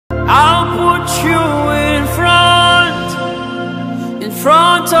you in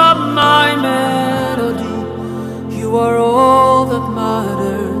front of my melody. You are all that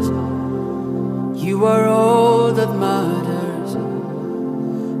matters. You are all that matters.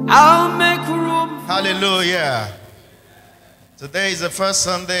 I'll make room. Hallelujah. Today is the first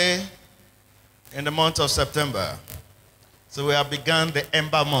Sunday in the month of September. So we have begun the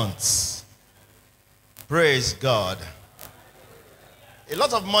Ember months. Praise God. A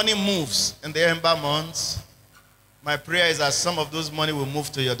lot of money moves in the Ember months. My prayer is that some of those money will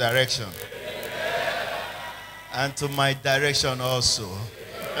move to your direction. And to my direction also.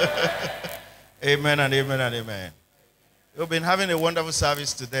 Amen and amen and amen. We've been having a wonderful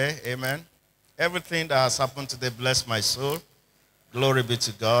service today. Amen. Everything that has happened today bless my soul. Glory be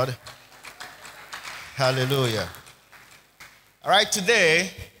to God. Hallelujah. All right,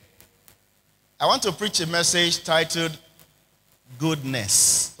 today, I want to preach a message titled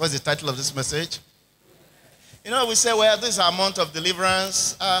Goodness. What's the title of this message? You know, we say, well, this is our month of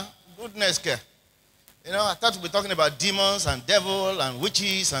deliverance. Goodness care. You know, I thought we'd be talking about demons and devil and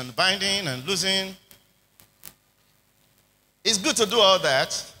witches and binding and losing. It's good to do all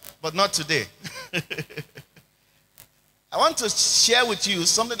that, but not today. I want to share with you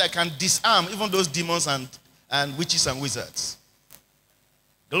something that can disarm even those demons and witches and wizards.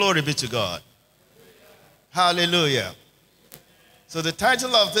 Glory be to God. Hallelujah. So the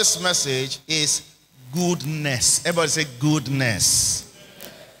title of this message is Goodness. Everybody say goodness.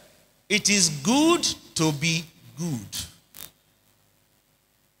 It is good to be good.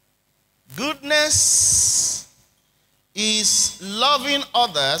 Goodness is loving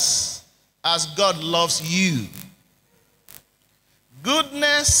others as God loves you.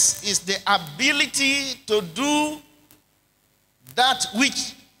 Goodness is the ability to do that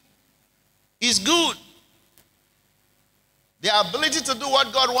which is good. The ability to do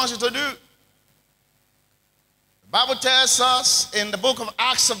what God wants you to do. The Bible tells us in the book of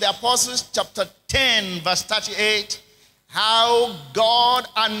Acts of the Apostles, chapter 10, verse 38, how God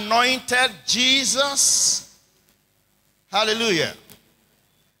anointed Jesus. Hallelujah.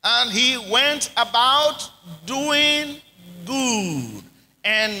 And he went about doing good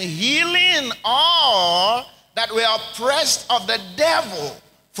and healing all that were oppressed of the devil,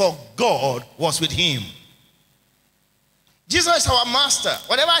 for God was with him. Jesus is our master.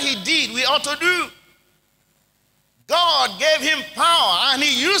 Whatever he did, we ought to do. God gave him power, and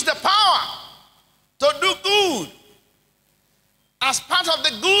he used the power to do good. As part of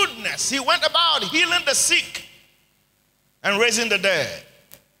the goodness, he went about healing the sick and raising the dead.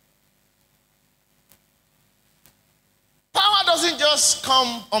 Power doesn't just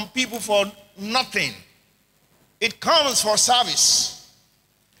come on people for nothing. It comes for service.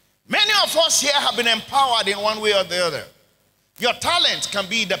 Many of us here have been empowered in one way or the other. Your talent can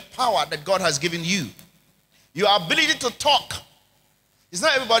be the power that God has given you. Your ability to talk. It's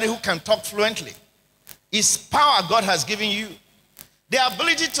not everybody who can talk fluently. It's power God has given you. The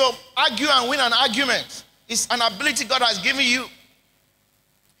ability to argue and win an argument is an ability God has given you.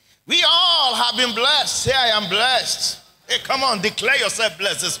 We all have been blessed. Say, I am blessed. Hey, come on, declare yourself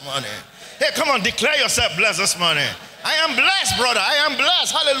blessed this morning. Hey, come on, declare yourself blessed this morning. I am blessed, brother. I am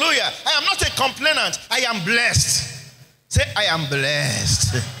blessed. Hallelujah. I am not a complainant. I am blessed. Say, I am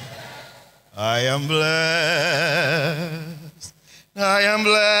blessed. I am blessed. I am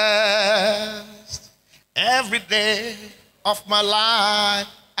blessed. Every day of my life,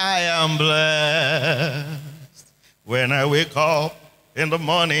 I am blessed. When I wake up in the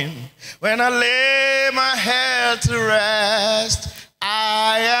morning, when I lay my head to rest,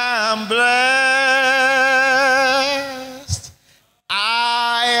 I am blessed.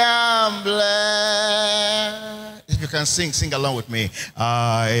 I am blessed. If you can sing along with me.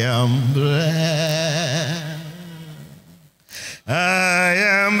 I am blessed. I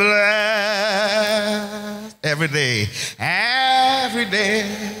am blessed. Every day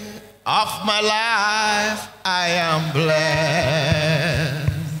of my life, I am blessed.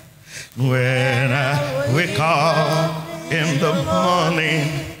 When I wake up in the morning,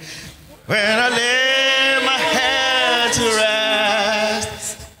 when I lay my head to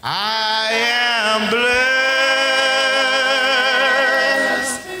rest, I am blessed.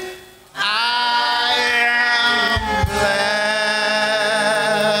 I am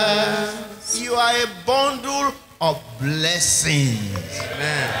blessed. You are a bundle of blessings.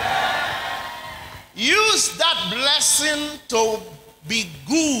 Amen. Use that blessing to be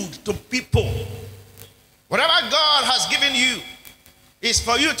good to people. Whatever God has given you is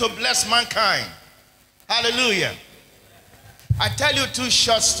for you to bless mankind. Hallelujah. I tell you two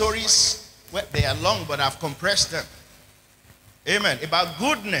short stories. Well, they are long, but I've compressed them. Amen. About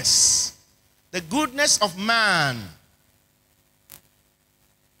goodness. The goodness of man.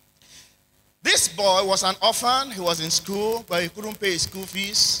 This boy was an orphan. He was in school, but he couldn't pay his school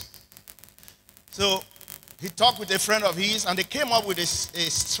fees. So he talked with a friend of his, and they came up with a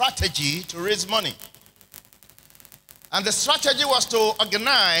strategy to raise money. And the strategy was to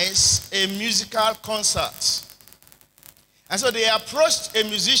organize a musical concert. And so they approached a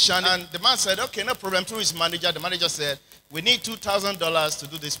musician, and the man said, okay, no problem, through his manager. The manager said, we need $2,000 to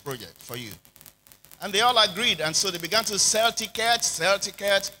do this project for you. And they all agreed, and so they began to sell tickets. At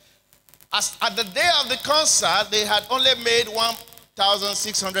the day of the concert, they had only made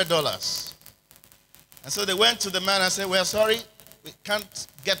 $1,600. And so they went to the man and said, we're sorry, we can't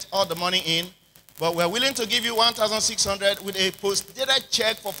get all the money in, but we're willing to give you $1,600 with a post-dated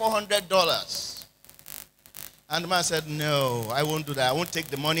check for $400. And the man said, no, I won't do that. I won't take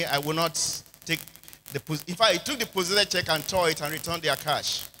the money. I will not take the post. In fact, he took the post-dated check and tore it and returned their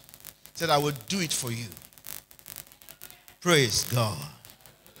cash. He said, I will do it for you. Praise God.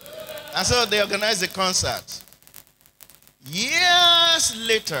 And so they organized the concert. Years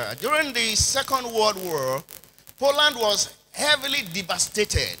later, during the Second World War, Poland was heavily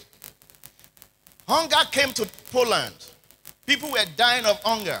devastated. Hunger came to Poland. People were dying of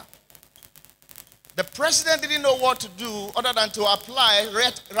hunger. The president didn't know what to do other than to apply,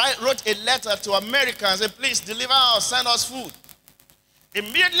 wrote a letter to America and said, please deliver or send us food.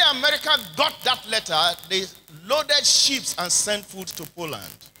 Immediately America got that letter, they loaded ships and sent food to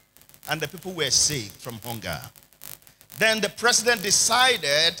Poland. And the people were saved from hunger. Then the president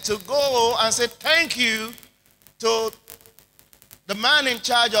decided to go and say thank you to the man in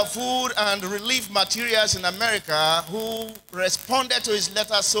charge of food and relief materials in America who responded to his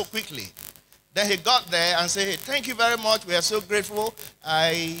letter so quickly. Then he got there and said, hey, thank you very much. We are so grateful.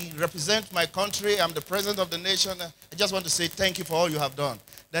 I represent my country. I'm the president of the nation. I just want to say thank you for all you have done.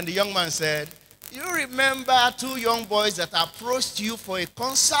 Then the young man said, you remember two young boys that approached you for a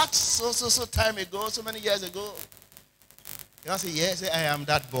concert so time ago, so many years ago? You say, yes, I am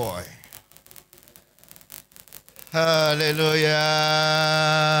that boy. Hallelujah.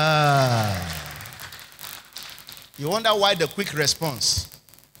 You wonder why the quick response?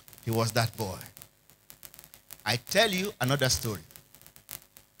 He was that boy. I tell you another story.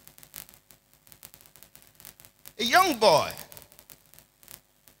 A young boy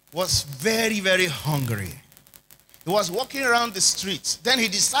was very, very hungry. He was walking around the streets. Then he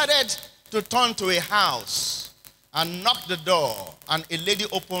decided to turn to a house and knock the door, and a lady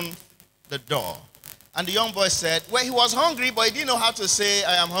opened the door. And the young boy said, well, he was hungry, but he didn't know how to say,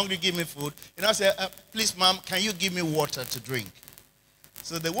 I am hungry, give me food. You know, said, please, ma'am, can you give me water to drink?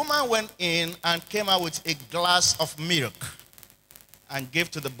 So the woman went in and came out with a glass of milk and gave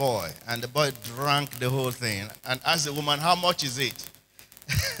to the boy. And the boy drank the whole thing and asked the woman, how much is it?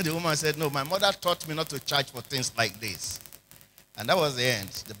 The woman said, no, my mother taught me not to charge for things like this. And that was the end.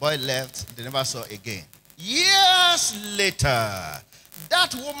 The boy left. They never saw again. Years later,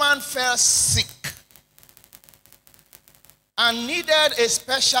 that woman fell sick and needed a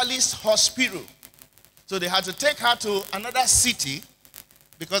specialist hospital. So they had to take her to another city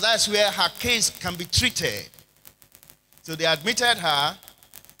because that's where her case can be treated. So they admitted her,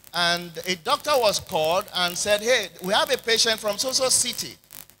 and a doctor was called and said, hey, we have a patient from so-so city.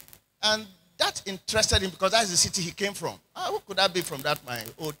 And that interested him because that's the city he came from. Who could that be from that my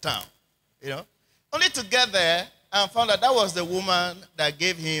old town? You know? Only to get there and found that that was the woman that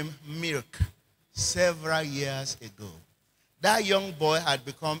gave him milk several years ago. That young boy had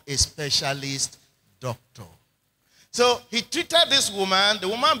become a specialist doctor. So he treated this woman. The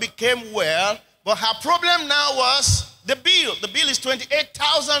woman became well, but her problem now was the bill. The bill is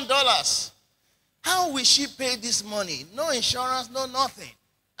 $28,000. How will she pay this money? No insurance, no nothing.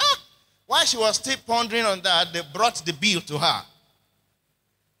 While she was still pondering on that, they brought the bill to her.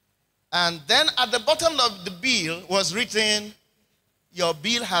 And then at the bottom of the bill was written, your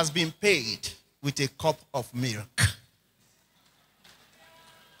bill has been paid with a cup of milk.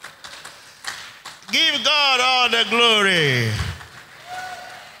 Give God all the glory.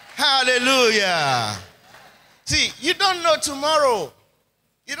 Hallelujah. See, you don't know tomorrow.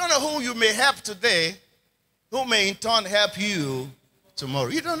 You don't know who you may help today, who may in turn help you tomorrow.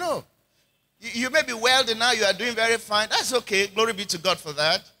 You don't know. You may be wealthy now, you are doing very fine. That's okay. Glory be to God for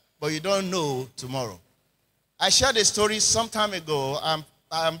that. But you don't know tomorrow. I shared a story some time ago.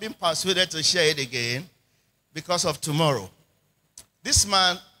 I'm being persuaded to share it again because of tomorrow. This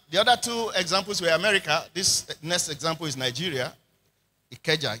man, the other two examples were America. This next example is Nigeria.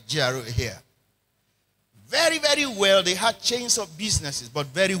 Ikeja, GRO here. Very, very well. They had chains of businesses, but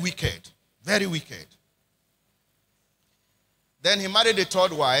very wicked. Very wicked. Then he married a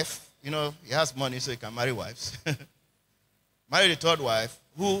third wife. You know, he has money so he can marry wives. Married the third wife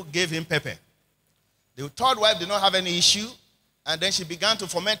who gave him pepper. The third wife did not have any issue, and then she began to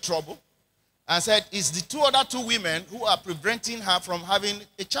foment trouble and said, it's the other two women who are preventing her from having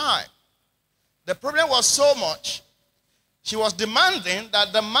a child. The problem was so much, she was demanding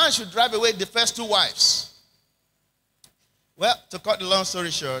that the man should drive away the first two wives. Well, to cut the long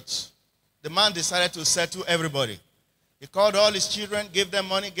story short, the man decided to settle everybody. He called all his children, gave them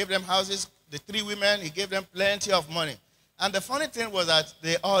money, gave them houses. The three women, he gave them plenty of money. And the funny thing was that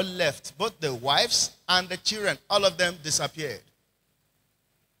they all left. Both the wives and the children, all of them disappeared.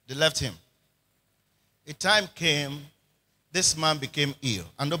 They left him. A time came, this man became ill,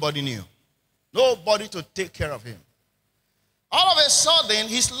 and nobody knew. Nobody to take care of him. All of a sudden,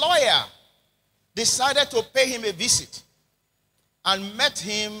 his lawyer decided to pay him a visit and met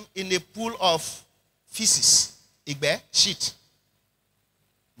him in a pool of feces. Igbe, shit,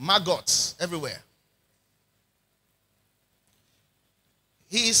 maggots everywhere.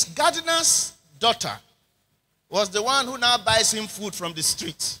 His gardener's daughter was the one who now buys him food from the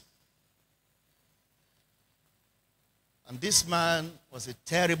street. And this man was a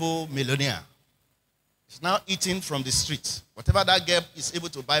terrible millionaire. He's now eating from the street. Whatever that girl is able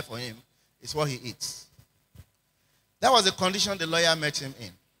to buy for him is what he eats. That was the condition the lawyer met him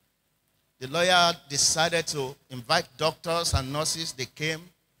in. The lawyer decided to invite doctors and nurses. They came,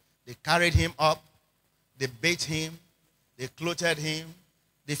 they carried him up, they bathed him, they clothed him,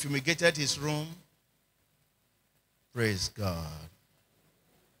 they fumigated his room. Praise God.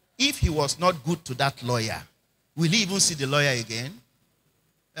 If he was not good to that lawyer, will he even see the lawyer again?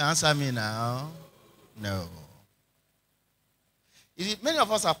 Answer me now. No. Many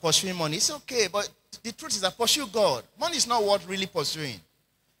of us are pursuing money. It's okay, but the truth is that pursue God. Money is not what really pursuing.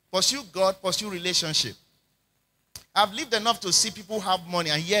 Pursue God, pursue relationship. I've lived enough to see people have money,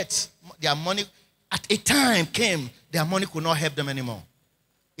 and yet their money, at a time came, their money could not help them anymore.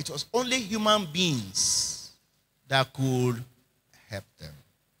 It was only human beings that could help them.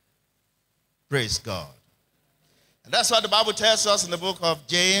 Praise God. And that's what the Bible tells us in the book of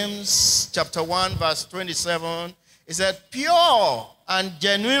James, chapter 1, verse 27. It said, pure and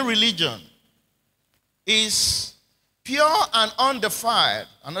genuine religion is pure and undefiled.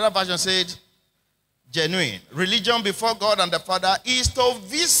 Another version said, genuine. Religion before God and the Father is to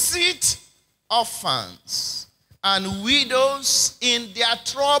visit orphans and widows in their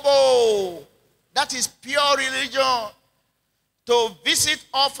trouble. That is pure religion. To visit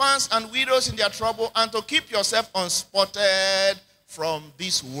orphans and widows in their trouble and to keep yourself unspotted from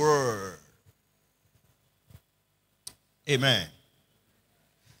this world. Amen.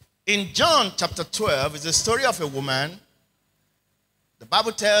 In John chapter 12, it's the story of a woman. The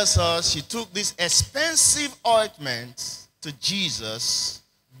Bible tells us she took this expensive ointment to Jesus,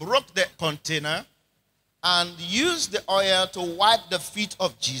 broke the container, and used the oil to wipe the feet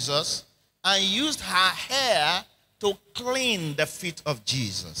of Jesus, and used her hair to clean the feet of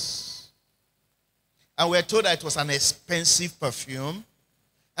Jesus. And we're told that it was an expensive perfume,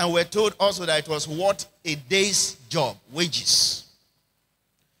 and we're told also that it was worth a day's job, wages.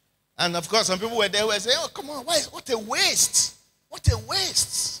 And of course, some people were there who were saying, oh, come on, what a waste. What a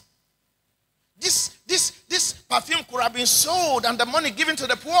waste. This perfume could have been sold and the money given to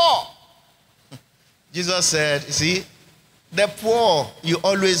the poor. Jesus said, you see, the poor you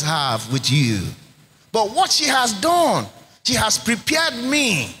always have with you. But what she has done, she has prepared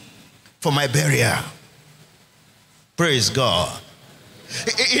me for my burial. Praise God.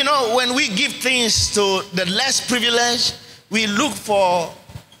 You know, when we give things to the less privileged, we look for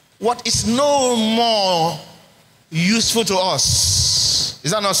what is no more useful to us.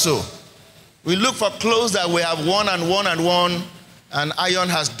 Is that not so? We look for clothes that we have worn and worn and worn, and iron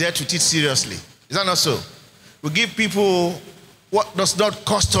has dealt with it seriously. Is that not so? We give people what does not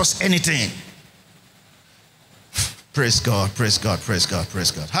cost us anything. Praise God, praise God, praise God,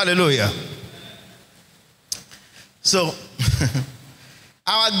 praise God. Hallelujah. So,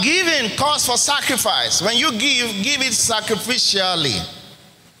 our giving calls for sacrifice. When you give it sacrificially.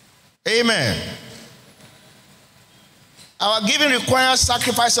 Amen. Our giving requires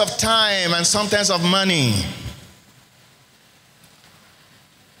sacrifice of time and sometimes of money.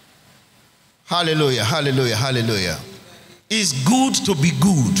 Hallelujah, hallelujah, hallelujah. It's good to be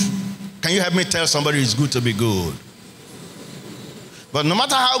good. Can you help me tell somebody it's good to be good? But no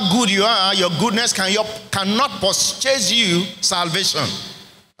matter how good you are, your goodness cannot purchase you salvation.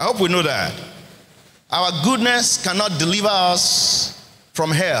 I hope we know that. Our goodness cannot deliver us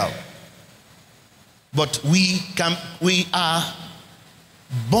from hell. But we are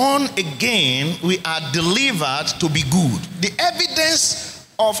born again, we are delivered to be good. The evidence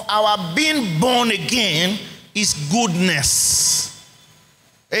of our being born again is goodness.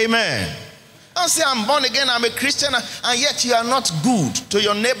 Amen. Don't say I'm born again, I'm a Christian, and yet you are not good to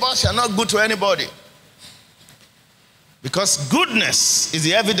your neighbors, you are not good to anybody. Because goodness is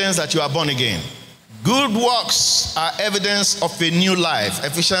the evidence that you are born again. Good works are evidence of a new life.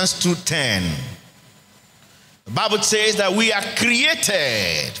 Ephesians 2:10. The Bible says that we are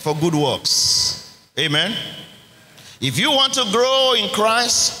created for good works. Amen. If you want to grow in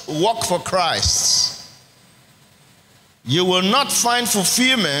Christ, work for Christ. You will not find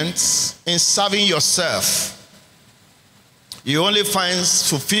fulfillment in serving yourself. You only find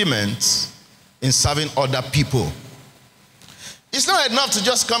fulfillment in serving other people. It's not enough to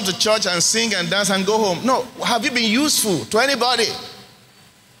just come to church and sing and dance and go home. No, have you been useful to anybody?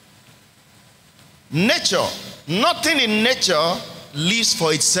 Nature, nothing in nature lives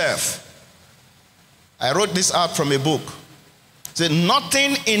for itself. I wrote this out from a book. It said,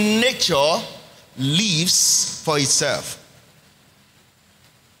 nothing in nature lives for itself.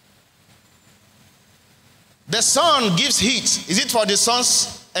 The sun gives heat. Is it for the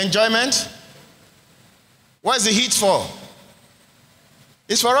sun's enjoyment? What is the heat for?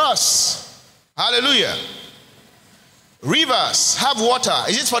 It's for us. Hallelujah. Rivers have water.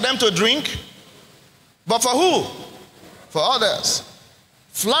 Is it for them to drink? But for who? For others.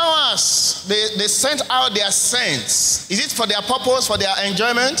 Flowers, they send out their scents. Is it for their purpose, for their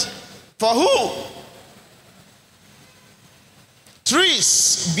enjoyment? For who?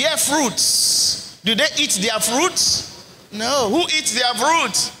 Trees bear fruits. Do they eat their fruits? No. Who eats their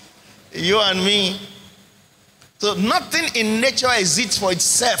fruit? You and me. So nothing in nature exists for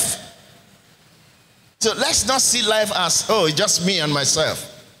itself. So let's not see life as, oh, it's just me and myself.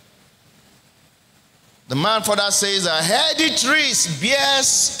 The man further says that healthy trees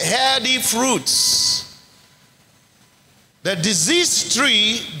bears healthy fruits. The diseased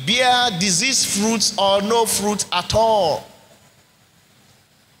tree bear diseased fruits or no fruit at all.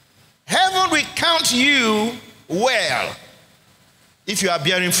 Heaven will count you well if you are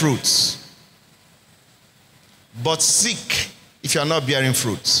bearing fruits. But sick if you are not bearing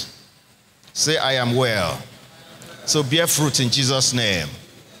fruit. Say, I am well. So bear fruit in Jesus' name.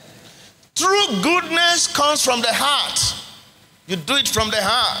 True goodness comes from the heart. You do it from the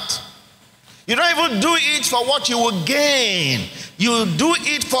heart. You don't even do it for what you will gain. You do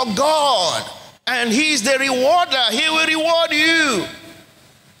it for God. And He is the rewarder. He will reward you.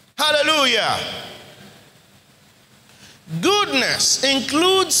 Hallelujah. Goodness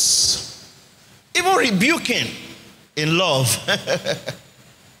includes even rebuking in love,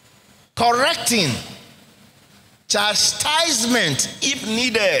 correcting, chastisement if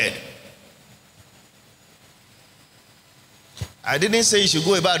needed. I didn't say you should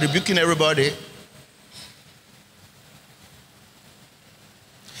go about rebuking everybody.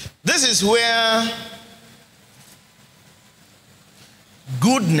 This is where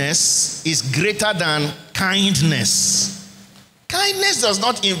goodness is greater than kindness. Kindness does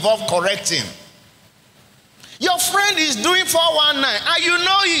not involve correcting. Your friend is doing 419 and you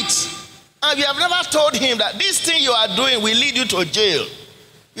know it. And you have never told him that this thing you are doing will lead you to jail.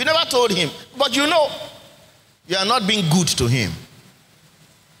 You never told him. But you know, you are not being good to him.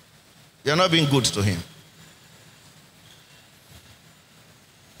 You are not being good to him.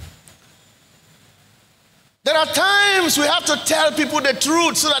 There are times we have to tell people the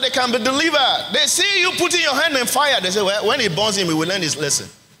truth so that they can be delivered. They see you putting your hand in fire. They say, well, when he burns him, he will learn his lesson.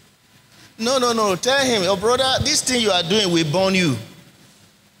 No. Tell him, your brother, this thing you are doing will burn you.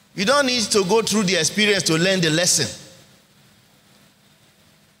 You don't need to go through the experience to learn the lesson.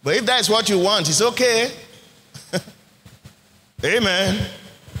 But if that is what you want, it's okay. Amen.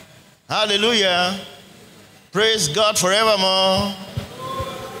 Hallelujah. Praise God forevermore.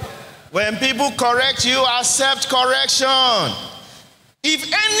 When people correct you, accept correction.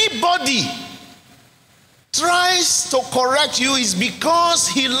 If anybody tries to correct you, it's because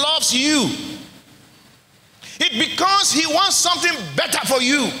he loves you. It's because he wants something better for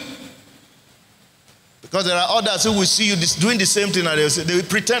you. Because there are others who will see you doing the same thing and they will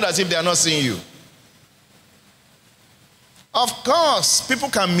pretend as if they are not seeing you. Of course, people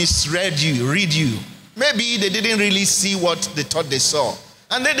can misread you, read you. Maybe they didn't really see what they thought they saw.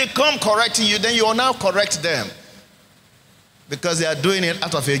 And then they come correcting you, then you will now correct them. Because they are doing it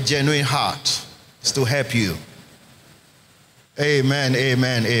out of a genuine heart. It's to help you. Amen,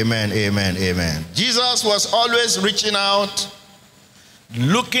 amen, amen, amen, amen. Jesus was always reaching out,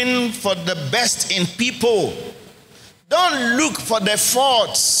 looking for the best in people. Don't look for the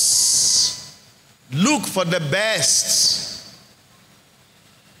faults. Look for the best.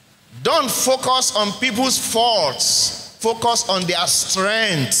 Don't focus on people's faults. Focus on their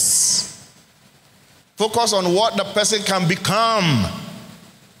strengths. Focus on what the person can become.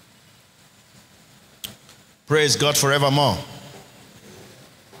 Praise God forevermore.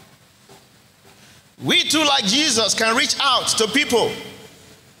 We too, like Jesus, can reach out to people.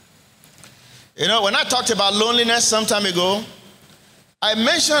 You know, when I talked about loneliness some time ago, I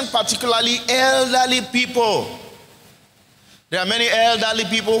mentioned particularly elderly people. There are many elderly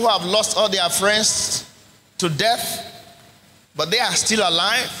people who have lost all their friends to death, but they are still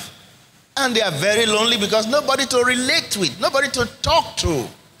alive, and they are very lonely because nobody to relate with, nobody to talk to.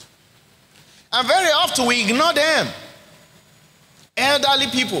 And very often we ignore them. Elderly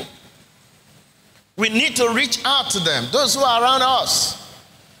people. We need to reach out to them, those who are around us.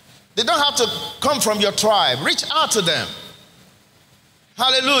 They don't have to come from your tribe. Reach out to them.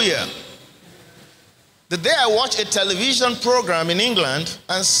 Hallelujah. The day I watched a television program in England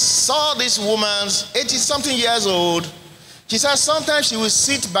and saw this woman, 80-something years old, she said sometimes she will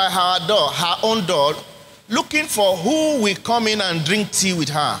sit by her door, her own door, looking for who will come in and drink tea with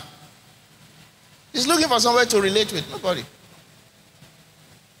her. She's looking for somewhere to relate with. Nobody.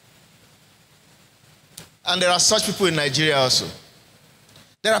 And there are such people in Nigeria also.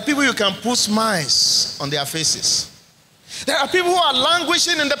 There are people you can put smiles on their faces. There are people who are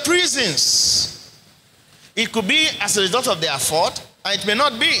languishing in the prisons. It could be as a result of their fault, and it may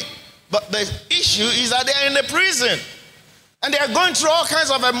not be. But the issue is that they are in the prison. And they are going through all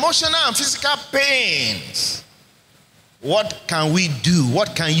kinds of emotional and physical pains. What can we do?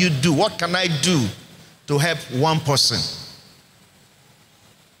 What can you do? What can I do to help one person?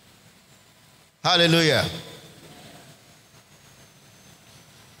 Hallelujah.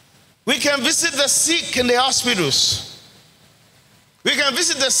 We can visit the sick in the hospitals. We can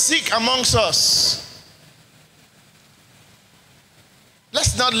visit the sick amongst us.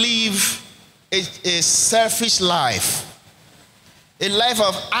 Let's not live a selfish life. A life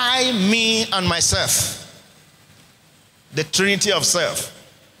of I, me, and myself. The Trinity of self.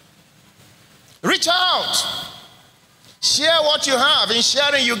 Reach out. Share what you have. In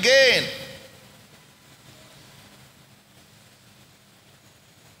sharing, you gain.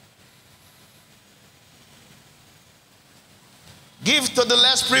 Give to the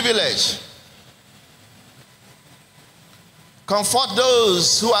less privileged. Comfort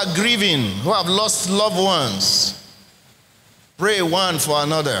those who are grieving, who have lost loved ones. Pray one for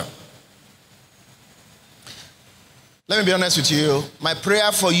another. Let me be honest with you. My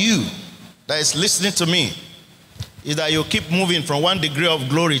prayer for you that is listening to me is that you keep moving from one degree of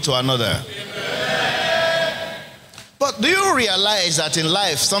glory to another. Amen. But do you realize that in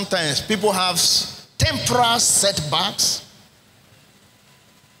life sometimes people have temporal setbacks?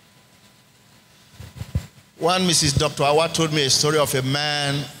 One Mrs. Dr. Awa told me a story of a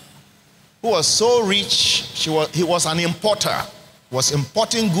man who was so rich. He was an importer, was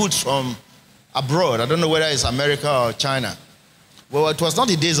importing goods from abroad. I don't know whether it's America or China. Well, it was not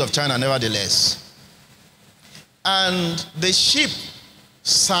the days of China, nevertheless. And the ship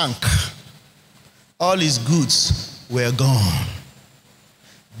sank. All his goods were gone.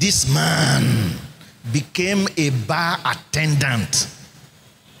 This man became a bar attendant.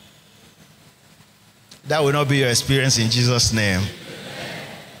 That will not be your experience in Jesus' name.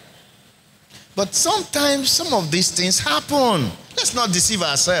 But sometimes some of these things happen. Let's not deceive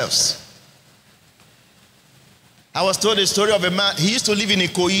ourselves. I was told a story of a man. He used to live in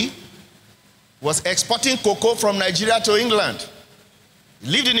Ikoyi, was exporting cocoa from Nigeria to England. He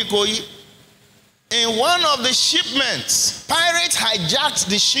lived in Ikoyi. In one of the shipments, pirates hijacked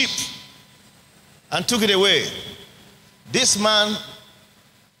the ship and took it away. This man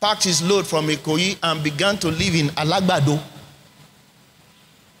packed his load from Ikoyi and began to live in Alagbado.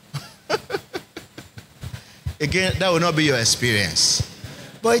 Again, that will not be your experience.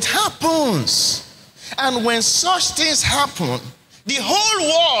 But it happens. And when such things happen, the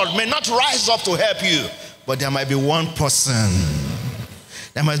whole world may not rise up to help you, but there might be one person.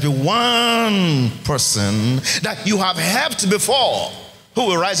 There must be one person that you have helped before who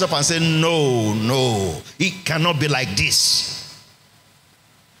will rise up and say, no, no, it cannot be like this.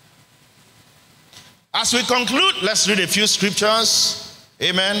 As we conclude, let's read a few scriptures.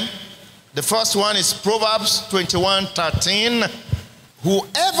 Amen. The first one is Proverbs 21:13.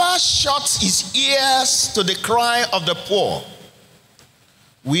 Whoever shuts his ears to the cry of the poor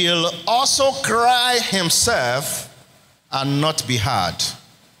will also cry himself and not be heard.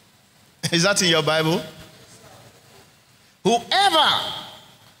 Is that in your Bible? Whoever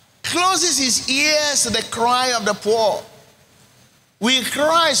closes his ears to the cry of the poor will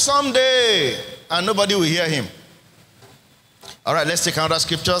cry someday and nobody will hear him. All right, let's take another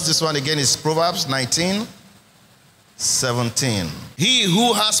scriptures. This one again is Proverbs 19:17. 17. He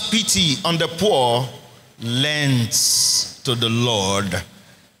who has pity on the poor lends to the Lord,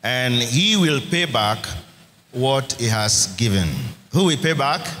 and he will pay back what he has given. Who will pay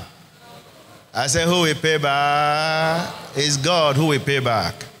back? I say, who will pay back? It's God who will pay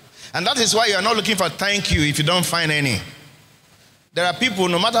back. And that is why you are not looking for thank you if you don't find any. There are people,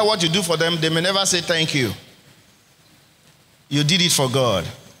 no matter what you do for them, they may never say thank you. You did it for God,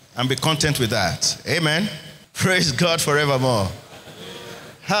 and be content with that. Amen. Praise God forevermore.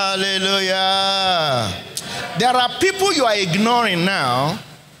 Hallelujah. There are people you are ignoring now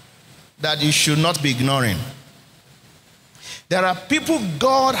that you should not be ignoring. There are people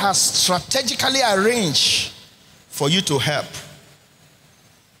God has strategically arranged for you to help.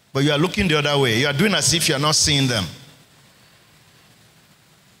 But you are looking the other way. You are doing as if you are not seeing them.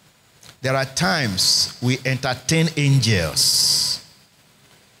 There are times we entertain angels.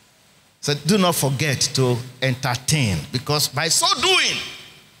 So do not forget to entertain, because by so doing,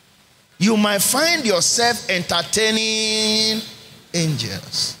 you might find yourself entertaining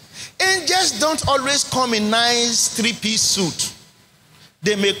angels. Angels don't always come in nice three-piece suit.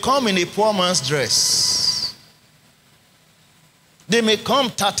 They may come in a poor man's dress. They may come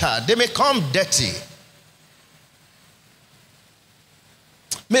tattered. They may come dirty.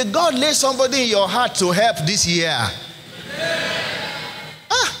 May God lay somebody in your heart to help this year.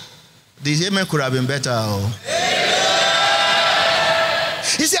 This amen could have been better. Oh.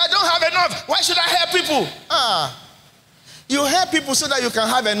 He said, I don't have enough. Why should I help people? You help people so that you can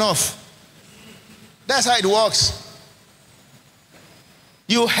have enough. That's how it works.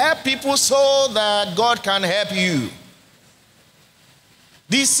 You help people so that God can help you.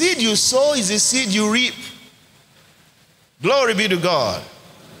 The seed you sow is the seed you reap. Glory be to God.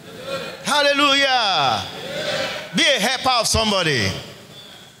 Hallelujah. Be a helper of somebody.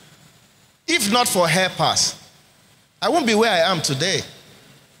 If not for helpers, I won't be where I am today.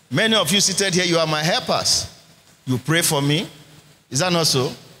 Many of you seated here, you are my helpers. You pray for me. Is that not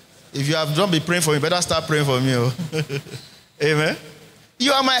so? If you have not been praying for me, better start praying for me. Amen.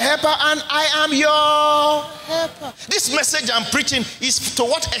 You are my helper and I am your helper. This message I'm preaching is to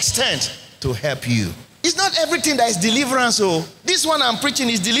what extent? To help you. It's not everything that is deliverance. Oh, this one I'm preaching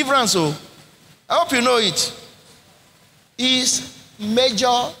is deliverance. Oh, I hope you know it. It's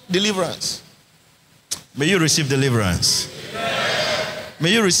major deliverance. May you receive deliverance. Amen.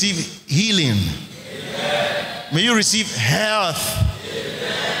 May you receive healing. Amen. May you receive health.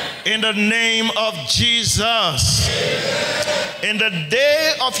 Amen. In the name of Jesus. Amen. In the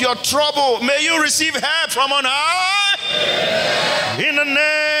day of your trouble, may you receive help from on high. Amen. In the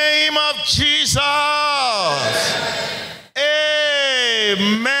name of Jesus.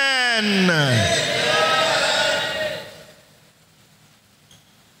 Amen. Amen.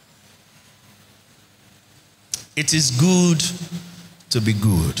 It is good to be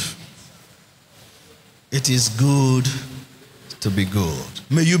good. It is good to be good.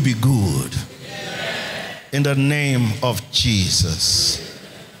 May you be good. In the name of Jesus.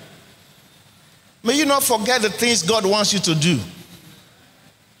 May you not forget the things God wants you to do.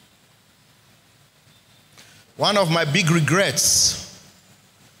 One of my big regrets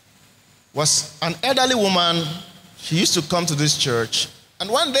was an elderly woman. She used to come to this church. And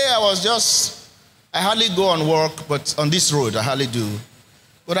one day I hardly go on work, but on this road I hardly do.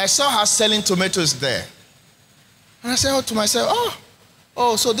 But I saw her selling tomatoes there. And I said to myself,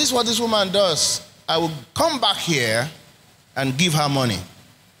 oh, so this is what this woman does. I will come back here and give her money.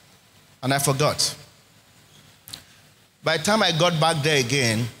 And I forgot. By the time I got back there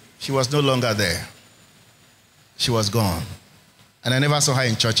again, she was no longer there. She was gone. And I never saw her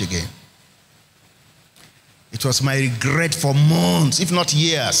in church again. It was my regret for months, if not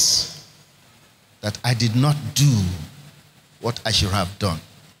years, that I did not do what I should have done.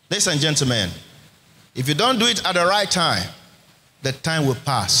 Ladies and gentlemen, if you don't do it at the right time, the time will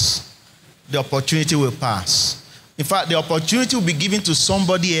pass. The opportunity will pass. In fact, the opportunity will be given to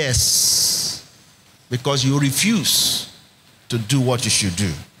somebody else because you refuse to do what you should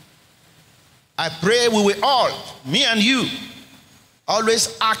do. I pray we will all, me and you,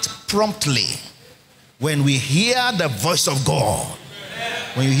 always act promptly when we hear the voice of God.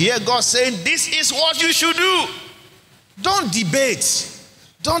 When you hear God saying, this is what you should do, don't debate,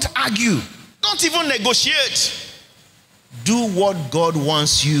 don't argue, don't even negotiate. Do what God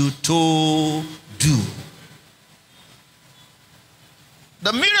wants you to do.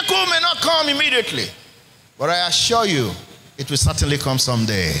 The miracle may not come immediately, but I assure you, it will certainly come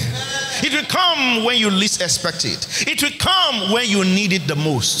someday. It will come when you least expect it. It will come when you need it the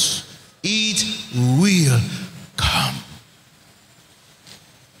most. It will come.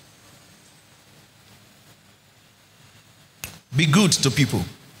 Be good to people.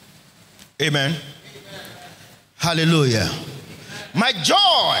 Amen. Hallelujah. My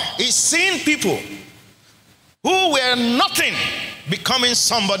joy is seeing people who were nothing becoming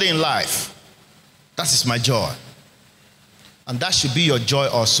somebody in life. That is my joy. And that should be your joy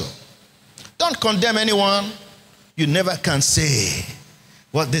also. Don't condemn anyone. You never can say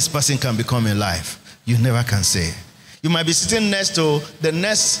what this person can become in life. You never can say. You might be sitting next to the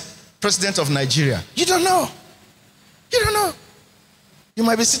next president of Nigeria. You don't know. You don't know. You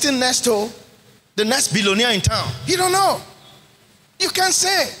might be sitting next to the next billionaire in town. You don't know. You can't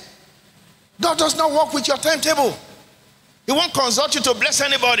say. God does not work with your timetable. He won't consult you to bless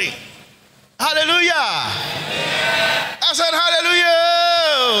anybody. Hallelujah. I said hallelujah.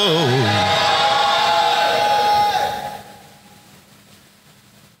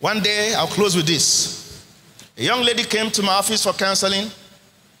 One day, I'll close with this. A young lady came to my office for counseling.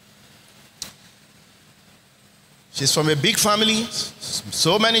 She's from a big family,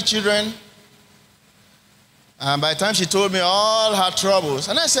 so many children. And by the time she told me all her troubles,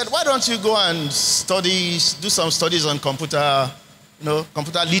 and I said, why don't you go and study, do some studies on computer,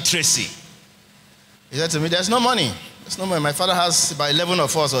 computer literacy? He said to me, there's no money. There's no money. My father has about 11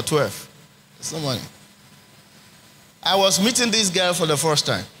 of us or 12. There's no money. I was meeting this girl for the first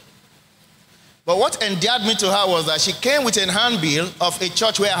time. But what endeared me to her was that she came with a handbill of a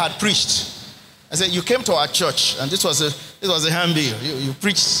church where I had preached. I said, you came to our church, and this was a handbill. You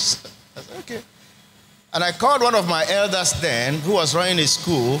preached. I said, okay. And I called one of my elders then, who was running a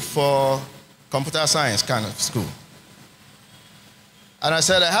school for computer science kind of school. And I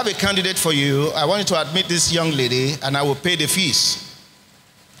said, I have a candidate for you. I want you to admit this young lady, and I will pay the fees.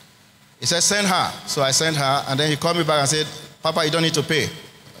 He said, send her. So I sent her, and then he called me back and said, Papa, you don't need to pay.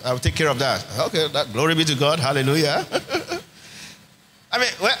 I will take care of that. Okay, glory be to God. Hallelujah. I mean,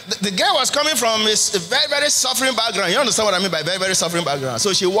 well, the girl was coming from a very, very suffering background. You understand what I mean by very, very suffering background?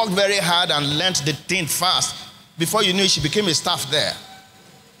 So she worked very hard and learned the thing fast. Before you knew it, she became a staff there.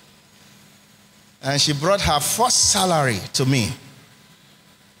 And she brought her first salary to me.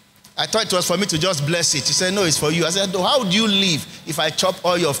 I thought it was for me to just bless it. She said, no, it's for you. I said, how would you live if I chop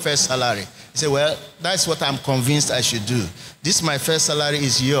all your first salary? He said, well, that's what I'm convinced I should do. This, my first salary,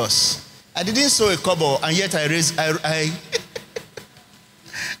 is yours. I didn't sow a kobo, and yet I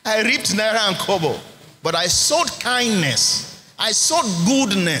reaped naira and kobo, but I sowed kindness. I sowed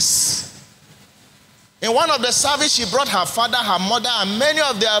goodness. In one of the service, she brought her father, her mother, and many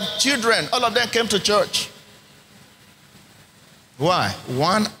of their children. All of them came to church. Why?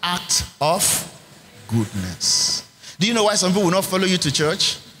 One act of goodness. Do you know why some people will not follow you to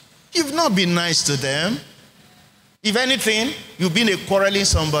church? You've not been nice to them. If anything, you've been a quarreling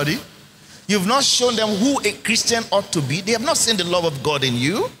somebody. You've not shown them who a Christian ought to be. They have not seen the love of God in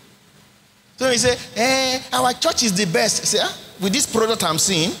you. So you say, our church is the best. Say, with this product I'm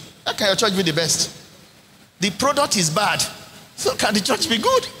seeing, how can your church be the best? The product is bad. So can the church be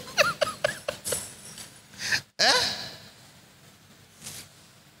good?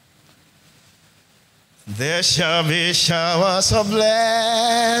 There shall be showers of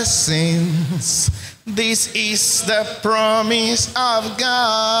blessings. This is the promise of God.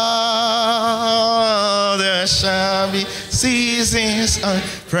 There shall be seasons of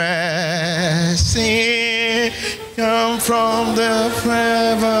pressing come from the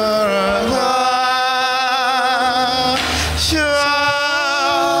forever